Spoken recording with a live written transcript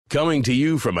Coming to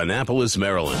you from Annapolis,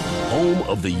 Maryland, home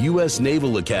of the U.S.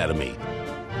 Naval Academy,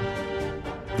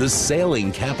 the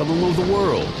sailing capital of the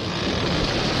world,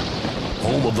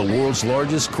 home of the world's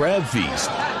largest crab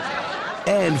feast,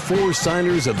 and 4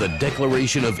 signers of the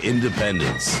Declaration of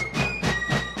Independence.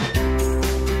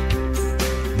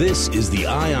 This is the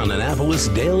On Annapolis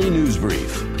Daily News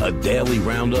Brief, a daily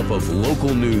roundup of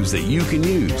local news that you can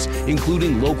use,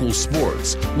 including local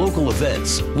sports, local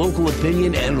events, local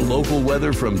opinion, and local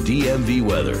weather from DMV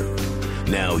Weather.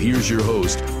 Now here's your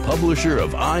host, publisher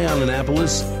of On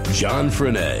Annapolis, John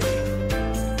Frenaye.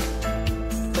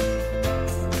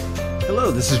 Hello,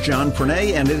 this is John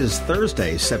Frenaye, and it is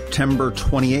Thursday, September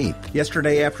 28th.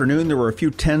 Yesterday afternoon, there were a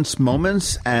few tense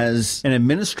moments as an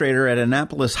administrator at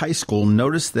Annapolis High School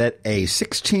noticed that a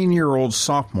 16-year-old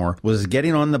sophomore was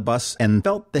getting on the bus and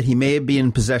felt that he may be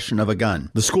in possession of a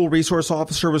gun. The school resource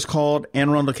officer was called, Anne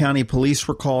Arundel County Police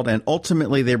were called, and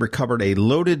ultimately they recovered a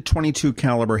loaded .22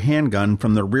 caliber handgun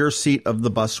from the rear seat of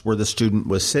the bus where the student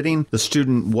was sitting. The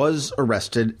student was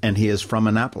arrested, and he is from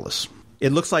Annapolis.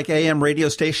 It looks like AM radio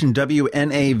station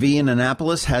WNAV in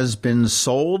Annapolis has been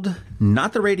sold.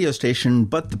 Not the radio station,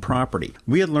 but the property.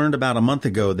 We had learned about a month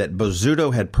ago that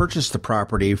Bozzuto had purchased the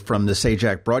property from the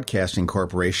Sajak Broadcasting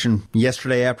Corporation.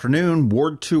 Yesterday afternoon,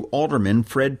 Ward 2 Alderman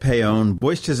Fred Paone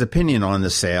voiced his opinion on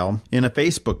the sale in a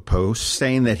Facebook post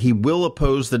saying that he will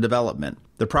oppose the development.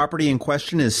 The property in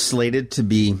question is slated to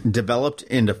be developed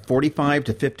into 45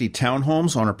 to 50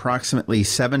 townhomes on approximately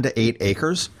 7 to 8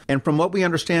 acres. And from what we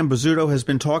understand, Bozzuto has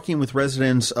been talking with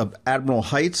residents of Admiral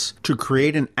Heights to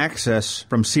create an access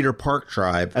from Cedar Park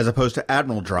Drive as opposed to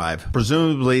Admiral Drive.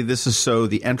 Presumably, this is so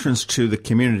the entrance to the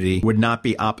community would not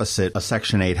be opposite a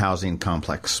Section 8 housing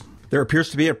complex. There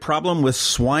appears to be a problem with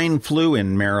swine flu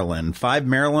in Maryland. 5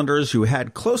 Marylanders who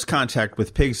had close contact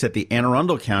with pigs at the Anne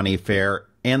Arundel County Fair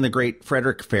and the Great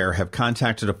Frederick Fair have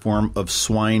contacted a form of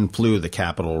swine flu, the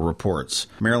Capitol reports.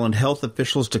 Maryland health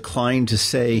officials declined to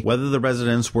say whether the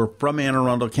residents were from Anne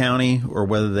Arundel County or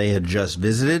whether they had just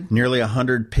visited. Nearly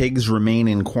 100 pigs remain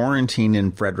in quarantine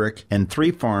in Frederick, and 3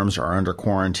 farms are under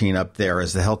quarantine up there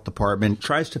as the health department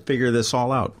tries to figure this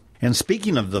all out. And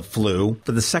speaking of the flu,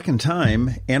 for the second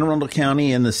time, Anne Arundel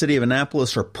County and the city of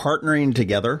Annapolis are partnering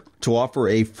together to offer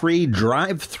a free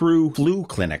drive-through flu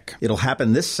clinic. It'll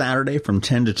happen this Saturday from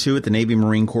 10 to 2 at the Navy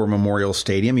Marine Corps Memorial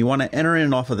Stadium. You want to enter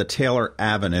in off of the Taylor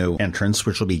Avenue entrance,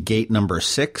 which will be gate number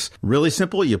 6. Really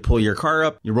simple. You pull your car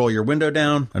up, you roll your window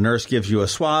down, a nurse gives you a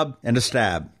swab and a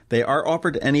stab. They are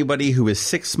offered to anybody who is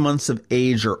 6 months of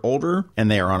age or older,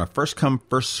 and they are on a first-come,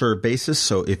 first-served basis.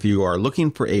 So if you are looking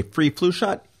for a free flu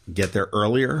shot, get there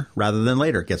earlier rather than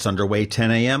later. It gets underway 10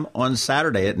 a.m. on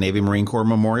Saturday at Navy Marine Corps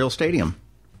Memorial Stadium.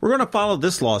 We're going to follow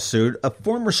this lawsuit. A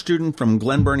former student from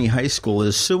Glen Burnie High School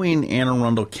is suing Anne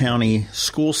Arundel County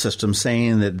school system,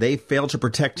 saying that they failed to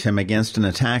protect him against an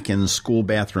attack in the school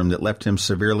bathroom that left him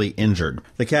severely injured.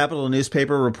 The Capitol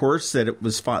newspaper reports that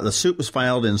the suit was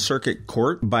filed in circuit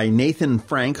court by Nathan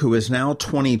Frank, who is now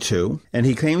 22, and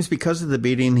he claims because of the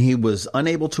beating he was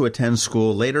unable to attend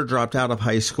school, later dropped out of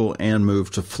high school and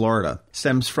moved to Florida.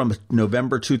 Stems from a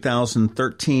November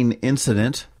 2013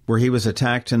 incident where he was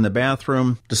attacked in the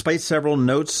bathroom. Despite several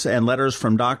notes and letters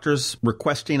from doctors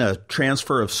requesting a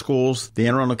transfer of schools, the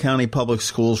Anne Arundel County Public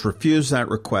Schools refused that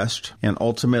request, and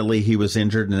ultimately he was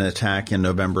injured in an attack in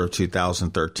November of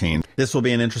 2013. This will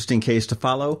be an interesting case to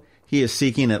follow. He is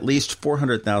seeking at least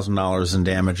 $400,000 in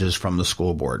damages from the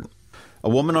school board. A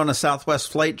woman on a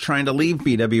Southwest flight trying to leave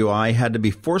BWI had to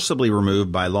be forcibly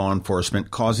removed by law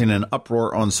enforcement, causing an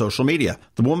uproar on social media.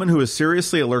 The woman, who is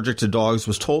seriously allergic to dogs,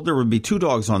 was told there would be 2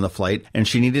 dogs on the flight, and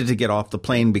she needed to get off the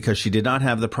plane because she did not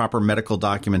have the proper medical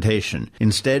documentation.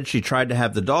 Instead, she tried to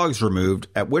have the dogs removed,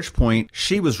 at which point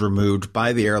she was removed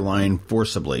by the airline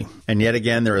forcibly. And yet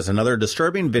again, there is another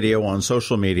disturbing video on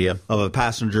social media of a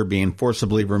passenger being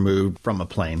forcibly removed from a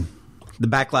plane. The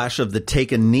backlash of the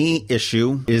take a knee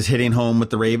issue is hitting home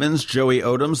with the Ravens. Joey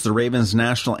Odoms, the Ravens'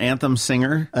 national anthem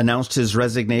singer, announced his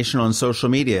resignation on social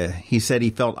media. He said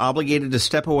he felt obligated to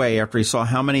step away after he saw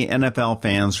how many NFL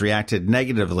fans reacted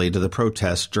negatively to the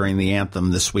protests during the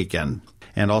anthem this weekend.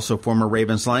 And also former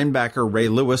Ravens linebacker Ray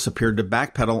Lewis appeared to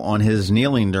backpedal on his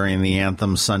kneeling during the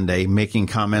anthem Sunday, making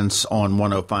comments on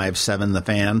 105.7 The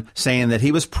Fan, saying that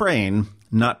he was praying,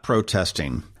 not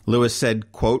protesting. Lewis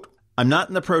said, quote, "I'm not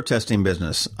in the protesting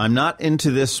business. I'm not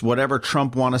into this whatever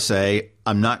Trump want to say.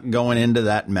 I'm not going into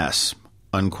that mess,"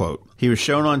 unquote. He was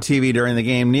shown on TV during the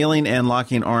game kneeling and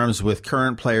locking arms with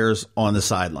current players on the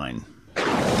sideline.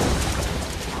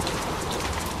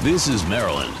 This is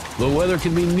Maryland. The weather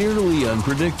can be nearly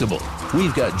unpredictable.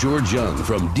 We've got George Young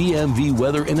from DMV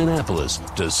Weather in Annapolis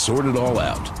to sort it all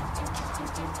out.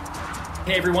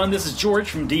 Hey everyone, this is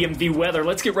George from DMV Weather.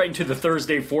 Let's get right into the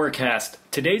Thursday forecast.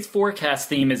 Today's forecast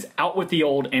theme is out with the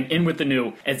old and in with the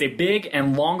new, as a big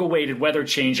and long-awaited weather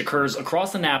change occurs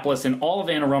across Annapolis and all of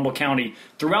Anne Arundel County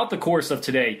throughout the course of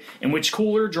today, in which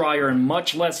cooler, drier, and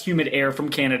much less humid air from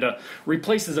Canada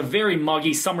replaces a very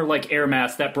muggy, summer-like air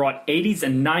mass that brought 80s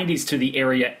and 90s to the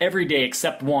area every day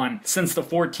except one since the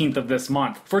 14th of this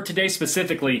month. For today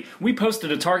specifically, we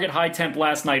posted a target high temp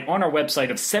last night on our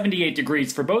website of 78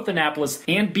 degrees for both Annapolis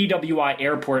and BWI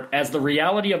Airport, as the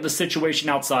reality of the situation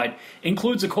outside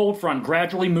includes a cold front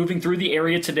gradually moving through the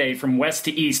area today from west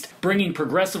to east, bringing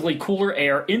progressively cooler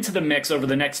air into the mix over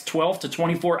the next 12 to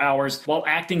 24 hours while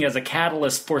acting as a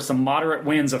catalyst for some moderate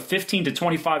winds of 15 to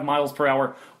 25 miles per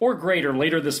hour or greater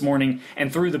later this morning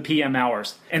and through the PM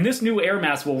hours. And this new air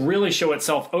mass will really show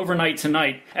itself overnight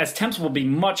tonight, as temps will be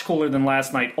much cooler than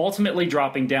last night, ultimately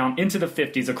dropping down into the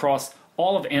 50s across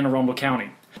all of Anne Arundel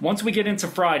County. Once we get into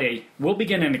Friday, we'll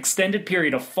begin an extended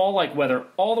period of fall-like weather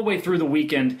all the way through the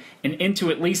weekend and into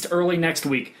at least early next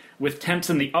week, with temps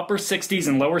in the upper 60s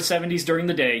and lower 70s during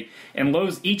the day, and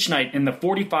lows each night in the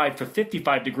 45 to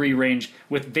 55 degree range,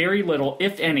 with very little,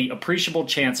 if any, appreciable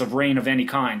chance of rain of any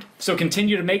kind. So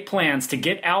continue to make plans to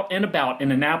get out and about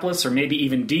in Annapolis, or maybe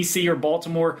even DC or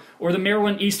Baltimore or the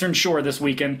Maryland Eastern Shore this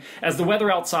weekend, as the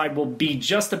weather outside will be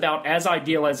just about as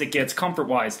ideal as it gets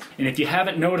comfort-wise. And if you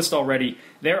haven't noticed already,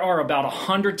 there are about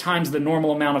 100 times the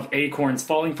normal amount of acorns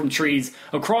falling from trees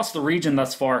across the region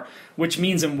thus far, which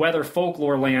means in weather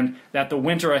folklore land that the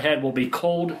winter ahead will be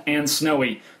cold and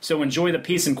snowy. So enjoy the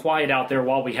peace and quiet out there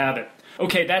while we have it.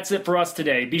 Okay, that's it for us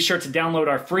today. Be sure to download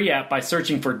our free app by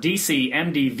searching for DC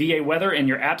MD VA Weather in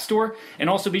your app store, and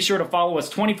also be sure to follow us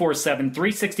 24/7,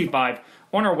 365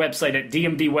 on our website at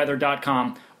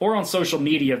dmvweather.com or on social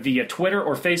media via Twitter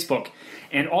or Facebook.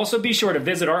 And also be sure to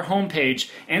visit our homepage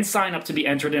and sign up to be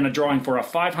entered in a drawing for a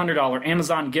 $500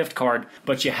 Amazon gift card,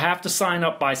 but you have to sign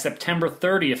up by September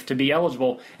 30th to be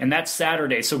eligible, and that's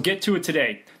Saturday, so get to it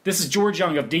today. This is George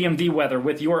Young of DMV Weather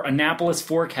with your Annapolis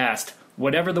forecast.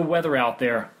 Whatever the weather out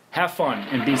there, have fun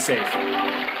and be safe.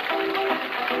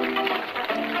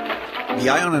 The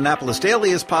Eye on Annapolis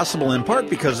Daily is possible in part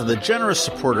because of the generous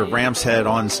support of Ram's Head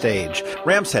On Stage.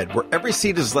 Ram's Head, where every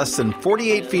seat is less than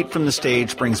 48 feet from the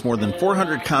stage, brings more than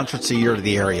 400 concerts a year to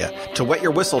the area. To wet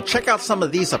your whistle, check out some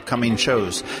of these upcoming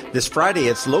shows. This Friday,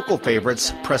 it's local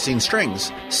favorites, Pressing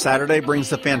Strings. Saturday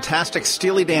brings the fantastic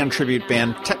Steely Dan tribute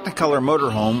band Technicolor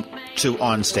Motorhome to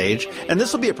On Stage, and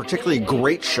this will be a particularly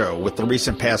great show with the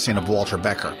recent passing of Walter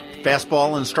Becker.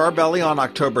 Fastball and Starbelly on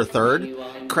October 3rd,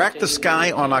 Crack the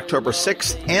Sky on October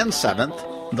 6th and 7th.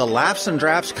 The Laughs and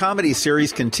Drafts comedy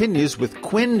series continues with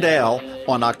Quinn Dale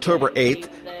on October 8th,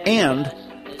 and,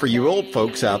 for you old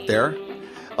folks out there,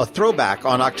 a throwback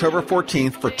on October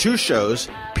 14th for two shows,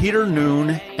 Peter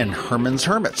Noon and Herman's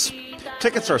Hermits.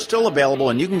 Tickets are still available,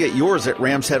 and you can get yours at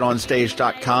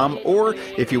ramsheadonstage.com, or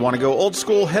if you want to go old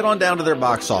school, head on down to their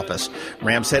box office.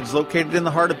 Ram's Head's located in the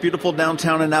heart of beautiful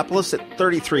downtown Annapolis at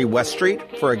 33 West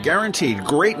Street. For a guaranteed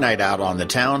great night out on the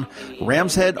town,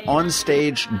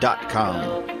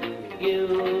 ramsheadonstage.com.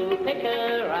 You pick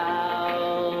her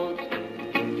out,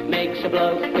 makes a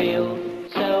bloke feel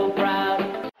so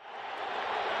proud.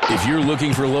 If you're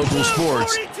looking for local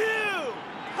sports,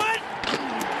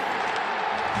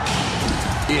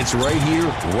 it's right here,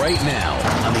 right now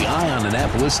on the Eye on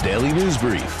Annapolis Daily News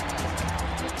Brief.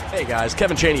 Hey guys,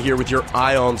 Kevin Chaney here with your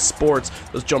Eye on Sports.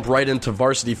 Let's jump right into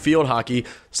varsity field hockey.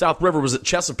 South River was at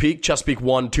Chesapeake. Chesapeake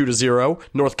won 2-0.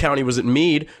 North County was at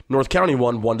Meade. North County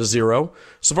won 1-0.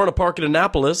 Severna Park at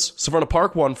Annapolis. Severna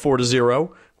Park won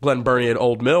 4-0. Glen Burnie at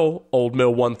Old Mill. Old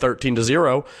Mill won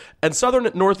 13-0. And Southern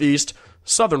at Northeast.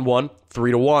 Southern won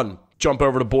 3-1. Jump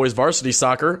over to boys varsity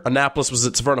soccer. Annapolis was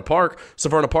at Severna Park.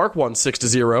 Severna Park won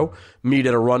 6-0. Meade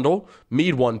at Arundel.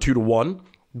 Meade won 2-1.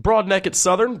 Broadneck at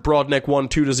Southern. Broadneck won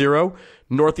 2-0.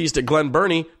 Northeast at Glen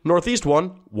Burnie. Northeast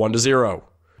won 1-0.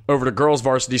 Over to girls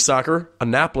varsity soccer.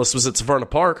 Annapolis was at Severna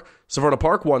Park. Severna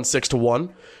Park won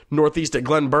 6-1. Northeast at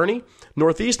Glen Burnie.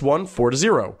 Northeast won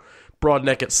 4-0.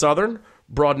 Broadneck at Southern.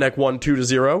 Broadneck won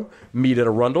 2-0. Meade at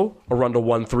Arundel. Arundel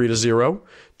won 3-0.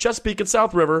 Chesapeake at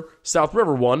South River. South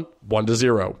River won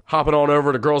 1-0. Hopping on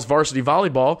over to girls varsity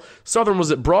volleyball. Southern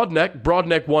was at Broadneck.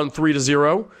 Broadneck won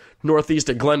 3-0. Northeast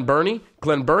at Glen Burnie.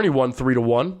 Glen Burnie won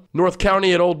 3-1. North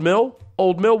County at Old Mill.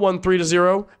 Old Mill won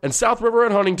 3-0. And South River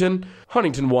at Huntington.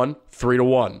 Huntington won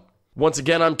 3-1. Once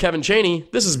again, I'm Kevin Chaney.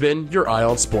 This has been your Eye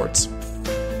on Sports.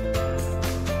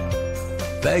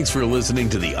 Thanks for listening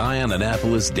to the Eye on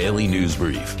Annapolis Daily News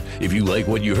Brief. If you like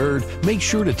what you heard, make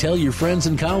sure to tell your friends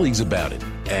and colleagues about it.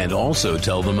 And also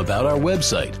tell them about our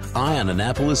website,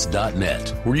 onannapolis.net,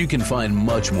 where you can find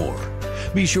much more.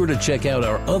 Be sure to check out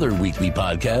our other weekly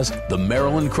podcast, The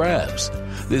Maryland Crabs.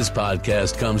 This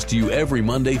podcast comes to you every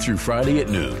Monday through Friday at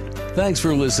noon. Thanks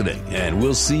for listening, and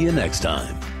we'll see you next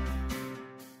time.